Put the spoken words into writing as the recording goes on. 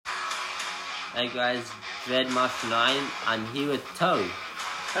Hey guys, Dread Master 9. I'm here with Toe.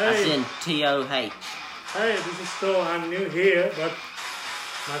 As Hey, in T-O-H. hey, this is Stowe. I'm new here, but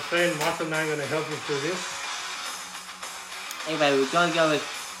my friend Master and I are going to help me through this. Anyway, we're gonna go with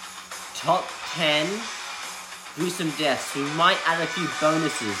top 10 gruesome deaths. We might add a few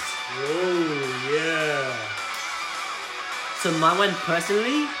bonuses. Oh, yeah. So my one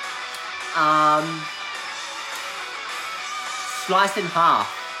personally, sliced in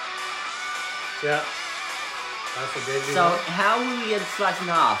half. Yeah. That's a deadly So one. how will we get sliced in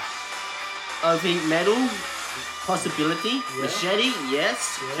half? Overheat metal, possibility. Yeah. Machete,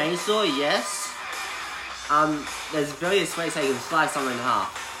 yes. Yeah. Chainsaw, yes. There's various ways how you can slice someone in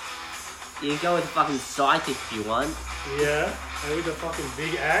half. You can go with a fucking scythe if you want. Yeah. And with the fucking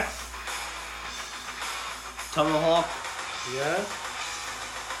big axe. Tomahawk, Yeah.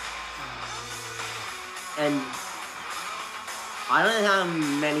 and I don't know how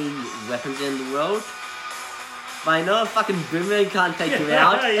many weapons in the world, but I know a fucking boomerang can't take you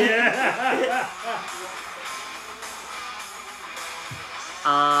out. Yeah.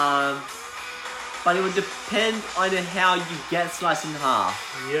 But it would depend on how you get sliced in half.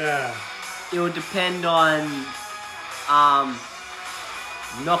 Yeah. It would depend on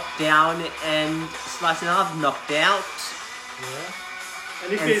knocked down and sliced in half, knocked out. Yeah.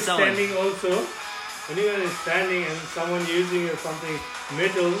 And if And you're so on. standing also, when you're standing and someone using something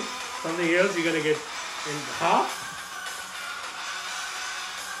metal, something else, you're going to get in half.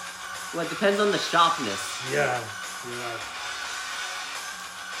 Well, it depends on the sharpness. Yeah. You're right.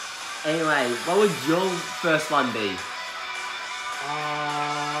 Anyway, what would your first one be?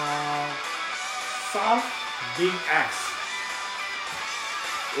 Soft big axe.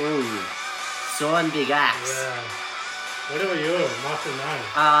 Ooh, saw and big axe. Yeah. Whatever you Master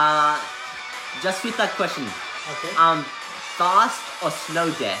 9. Just with that question, Okay. fast or slow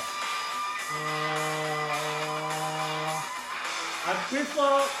death? I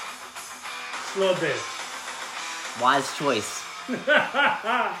prefer slow death. Wise choice.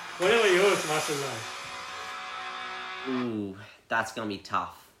 Whatever yours, Master 9. Ooh, that's gonna be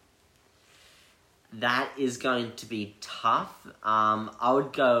tough. That is going to be tough. I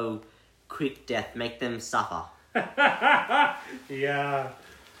would go quick death, make them suffer. Yeah.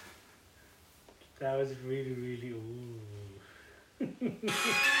 That was really, really ooh.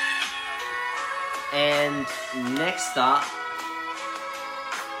 And next up,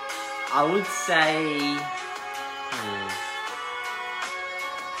 I would say,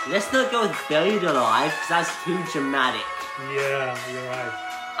 let's not go with buried alive because that's too dramatic. Yeah, you're right.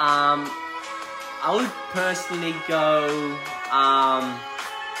 I would personally go,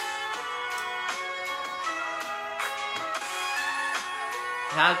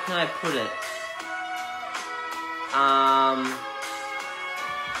 how can I put it?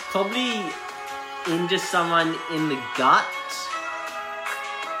 Probably injure someone in the gut.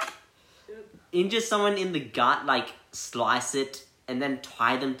 Injure someone in the gut, like slice it, and then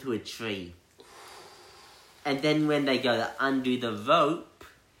tie them to a tree. And then when they go to undo the rope,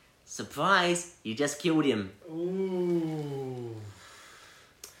 surprise, you just killed him. Ooh.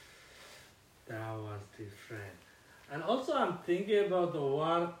 That was different. And also I'm thinking about the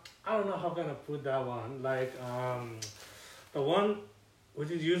one, I don't know how can I put that one, like the one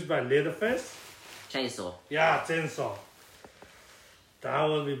which is used by Leatherface. Chainsaw. Yeah, chainsaw. That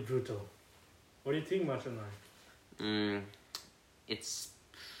will be brutal. What do you think, Master 9? It's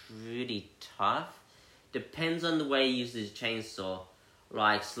pretty tough. Depends on the way you use the chainsaw.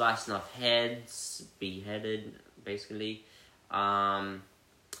 Like slicing off heads, beheaded, basically. Kind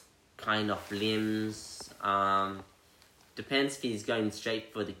of limbs. Depends if he's going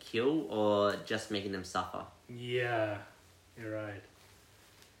straight for the kill or just making them suffer. Yeah, you're right.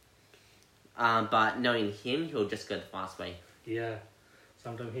 But knowing him, he'll just go the fast way. Yeah.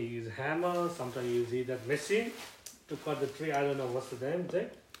 Sometimes he use hammer, sometimes he use that machine to cut the tree. I don't know what's the name,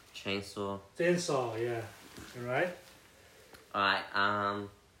 Jack? Chainsaw. Chainsaw, yeah. You're right. Alright,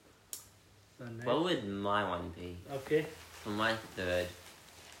 So next. what would my one be? Okay. For my third.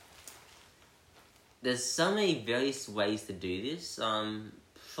 There's so many various ways to do this.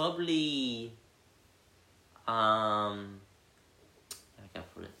 Probably, how can I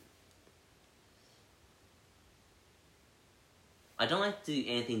put it? I don't like to do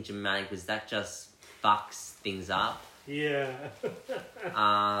anything dramatic because that just fucks things up. Yeah.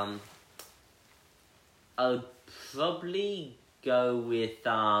 I would probably go with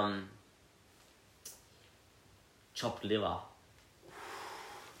chopped liver.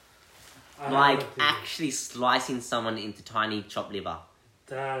 Like actually slicing someone into tiny chopped liver.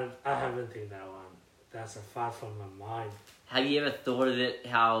 That I haven't think that one. That's a far from my mind. Have you ever thought of it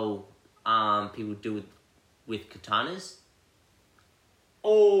how people do with katanas.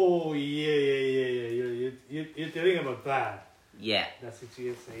 Oh yeah. You're telling about that. Yeah. That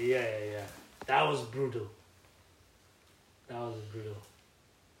situation. Yeah. That was brutal.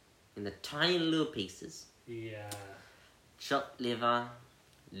 In the tiny little pieces. Yeah. Chopped liver,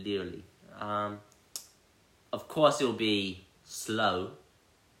 literally. Of course, it will be slow.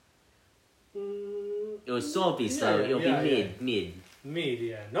 It will sort of be slow. It'll be mid. Mid,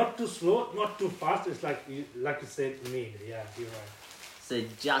 yeah. Not too slow, not too fast. It's like you said, mid. Yeah, you're right. So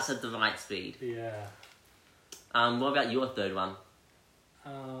just at the right speed. Yeah. What about your third one?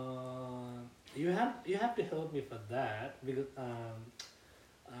 You have to help me for that because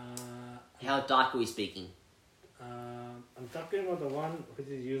How dark are we speaking? I'm talking about the one which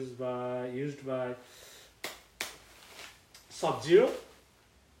is used by Sub-Zero.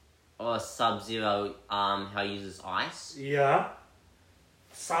 Or Sub-Zero, how he uses ice? Yeah.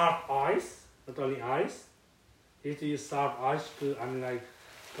 Sharp ice, not only ice. He used to use sharp ice to,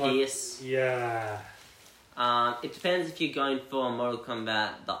 Pierce. Yeah. It depends if you're going for Mortal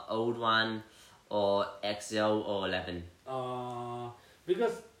Kombat, the old one, or XL or 11.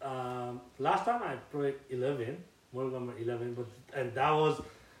 Because last time I played 11, Mortal Kombat 11,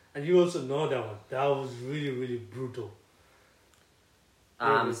 and you also know that one. That was really, really brutal.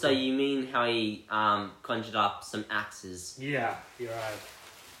 So you mean how he conjured up some axes? Yeah, you're right.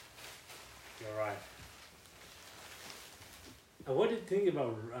 And what do you think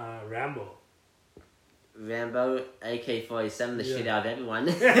about Rambo? Rambo, AK-47, the shit out of everyone.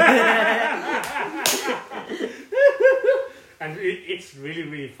 And it's really,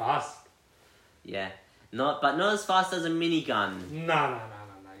 really fast. Yeah, not as fast as a minigun. No,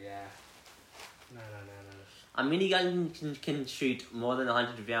 yeah. No. A minigun can shoot more than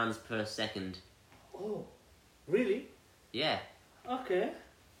 100 rounds per second. Oh, really? Yeah. Okay.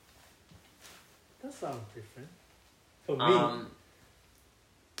 That sounds different. For me.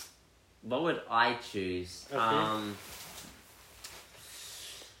 What would I choose? Okay.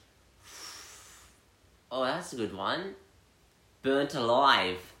 Oh, that's a good one. Burnt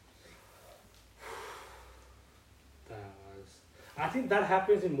Alive. I think that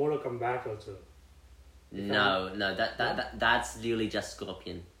happens in Mortal Kombat also. No, that's literally just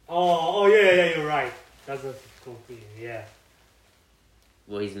Scorpion. Oh yeah, you're right. That's a Scorpion, yeah.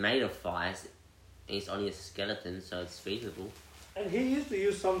 Well, he's made of fire, and he's only a skeleton, so it's feasible. And he used to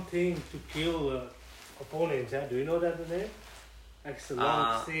use something to kill opponents, yeah? Do you know that the name? Like it's a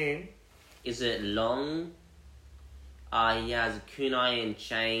long scene. Is it long? He has a kunai and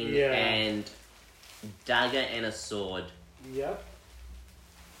chain and dagger and a sword. Yep.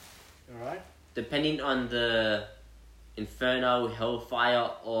 Alright. Depending on the Inferno, Hellfire,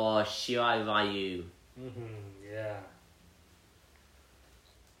 or Shirai Ryu. Yeah.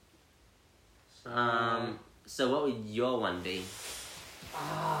 So what would your one be?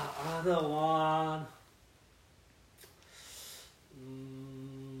 Other one.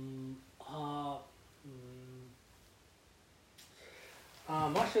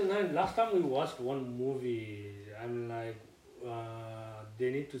 Martial Nine. Last time we watched one movie,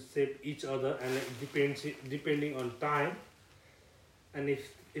 they need to save each other, and it depending on time. And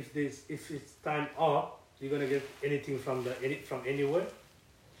if it's time up, you're gonna get anything from anywhere.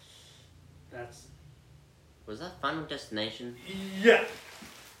 Was that Final Destination? Yeah.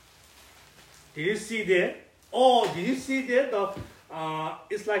 Did you see there? Oh, did you see there?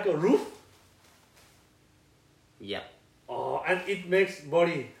 It's like a roof. Yep. Oh, and it makes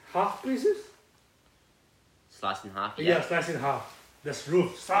body half pieces. Sliced in half. Yeah, sliced in half. That's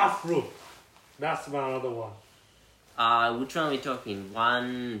roof, soft roof. That's another one. Which one are we talking?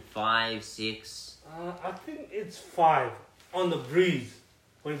 1, 5, 6? I think it's 5 on the breeze.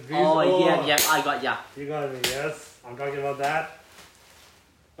 When breeze. Yeah, I got ya. You got me. Yes, I'm talking about that.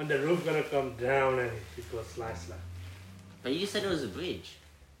 When the roof gonna come down and it goes slice. But you said it was a bridge.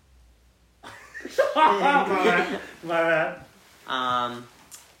 My bad.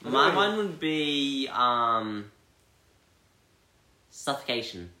 My one would be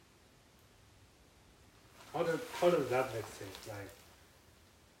suffocation. How does that make sense?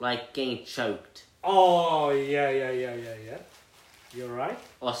 Like getting choked. Oh yeah. You're right.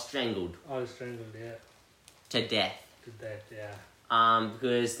 Or strangled. Oh, strangled, yeah. To death. To death, yeah.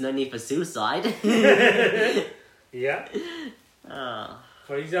 Because no need for suicide. Yeah.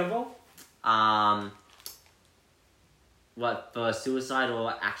 For example? What, for suicide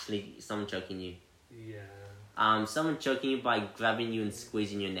or actually someone choking you? Yeah. Someone choking you by grabbing you and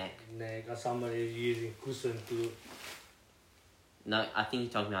squeezing your neck. Or somebody using cushion to... No, I think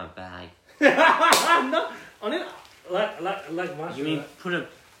you're talking about a bag. No, only like You mean put a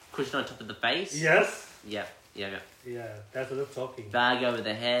cushion on top of the face. Yes. Yeah. Yeah. Yeah, that's what I'm talking. Bag over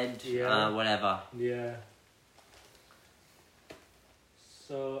the head. Yeah. Whatever. Yeah.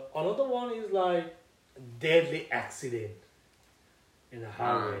 So another one is like deadly accident in a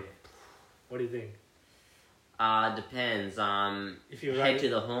highway. What do you think? Depends. If you head ride to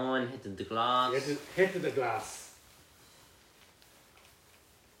the horn, head to the glass. head to the glass.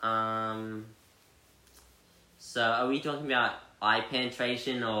 So are we talking about eye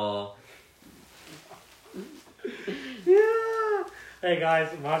penetration or? Yeah. Hey guys,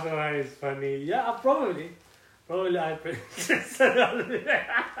 martial art is funny. Yeah, probably I.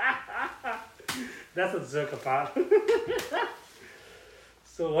 That's a joke apart.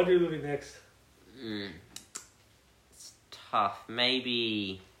 So what do you do next? It's tough.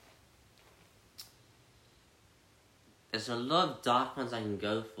 Maybe there's a lot of dark ones I can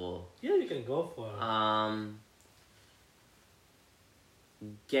go for. Yeah, you can go for it.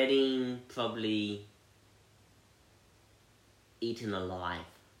 Getting probably eaten alive.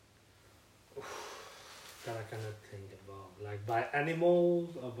 That I cannot think about. Like by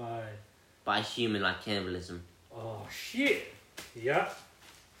animals or by human, like cannibalism. Oh shit! Yeah.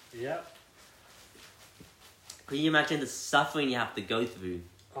 Can you imagine the suffering you have to go through?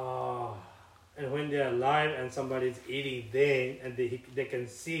 And when they're alive and somebody's eating them and they can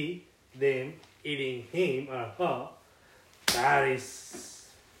see them eating him or her, that is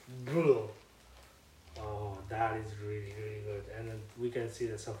brutal. Oh, that is really, really good. And then we can see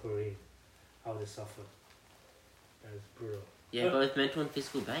the suffering, how they suffer. That is brutal. Yeah, both mental and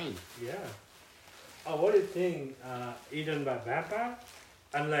physical pain. Yeah. Oh, what do you think? Eaten by vampire?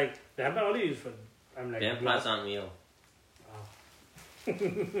 I'm like, vampire only used for, I'm like... Vampires aren't real.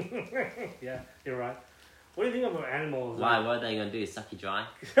 Yeah, you're right. What do you think about animals? Why? What are they going to do? Suck you dry?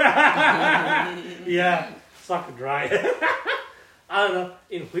 Yeah, suck dry. I don't know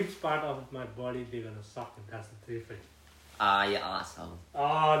in which part of my body they're going to suck, and that's the difference. You asshole.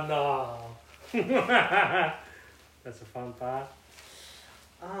 Oh, no. That's a fun part.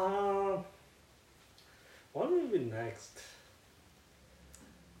 What will be next?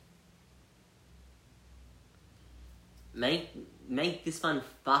 Make this one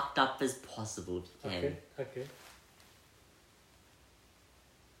fucked up as possible if you can. Okay.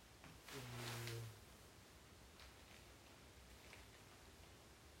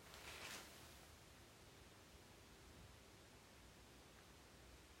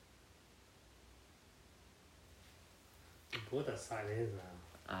 Both are silent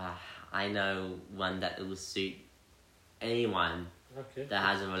now. I know one that will suit anyone Okay. that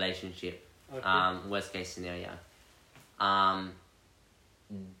has a relationship. Okay. Worst case scenario.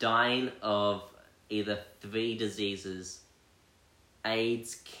 Dying of either 3 diseases: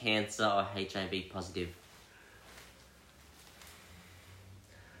 AIDS, cancer, or HIV positive.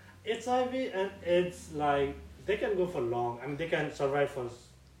 HIV and AIDS, like, they can go for long. I mean, they can survive for,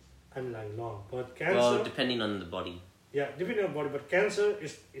 like, long. But cancer... Well, depending on the body. Yeah, depending on body. But cancer,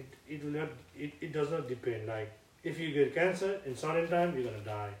 it will not... It does not depend. Like, if you get cancer, in certain time, you're going to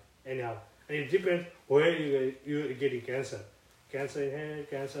die. Anyhow. And it depends where you're getting cancer. Cancer in head,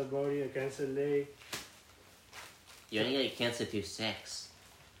 cancer body, or cancer leg. You only get cancer through sex.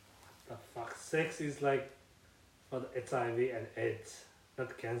 The fuck? Sex is like for the HIV and AIDS.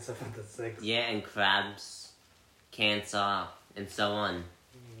 Not cancer for the sex. Yeah, and crabs, cancer, and so on.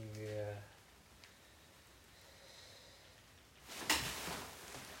 Yeah.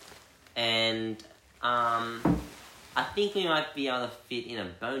 And I think we might be able to fit in a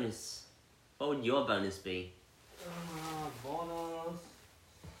bonus. What would your bonus be? Bonus.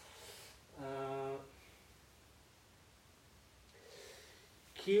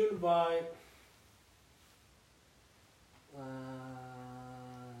 Killed by.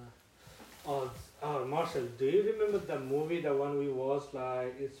 Marshall, do you remember the movie, the one we watched?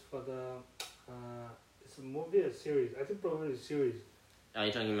 Like, it's for the. It's a movie, a series. I think probably a series. Are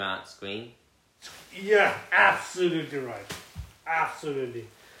you talking about Scream? Yeah, absolutely right. Absolutely.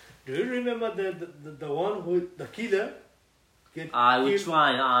 Do you remember the one who the killer? Which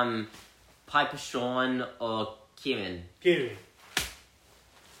one? Piper Shawn or Kieran? Kieran.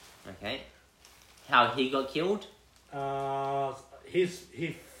 Okay. How he got killed? His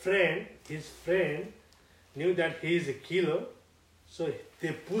friend knew that he is a killer, so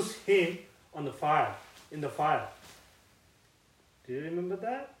they pushed him in the fire. Do you remember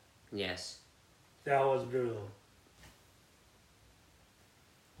that? Yes. That was brutal.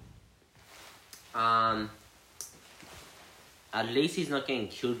 At least he's not getting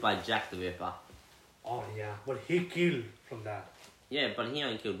killed by Jack the Ripper. Oh yeah, but he killed from that. Yeah, but he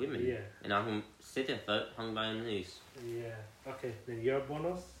only killed women. Yeah. And I can sit there hung by a noose. Yeah. Okay, then your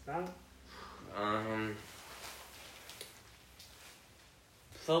bonus now?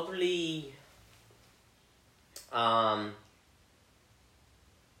 Probably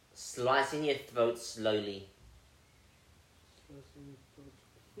slicing your throat slowly.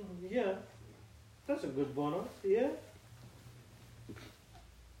 Yeah. That's a good bonus, yeah.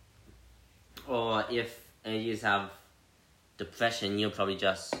 Or if you have depression, you'll probably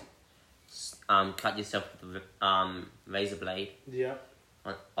just cut yourself with a razor blade Yeah.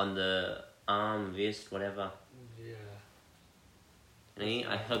 on the arm, wrist, whatever. Yeah. Okay,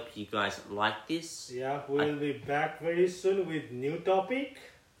 I hope you guys like this. Yeah, we'll be back very soon with new topic.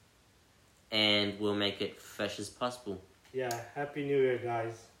 And we'll make it fresh as possible. Yeah, Happy New Year,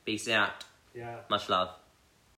 guys. Peace out. Yeah. Much love.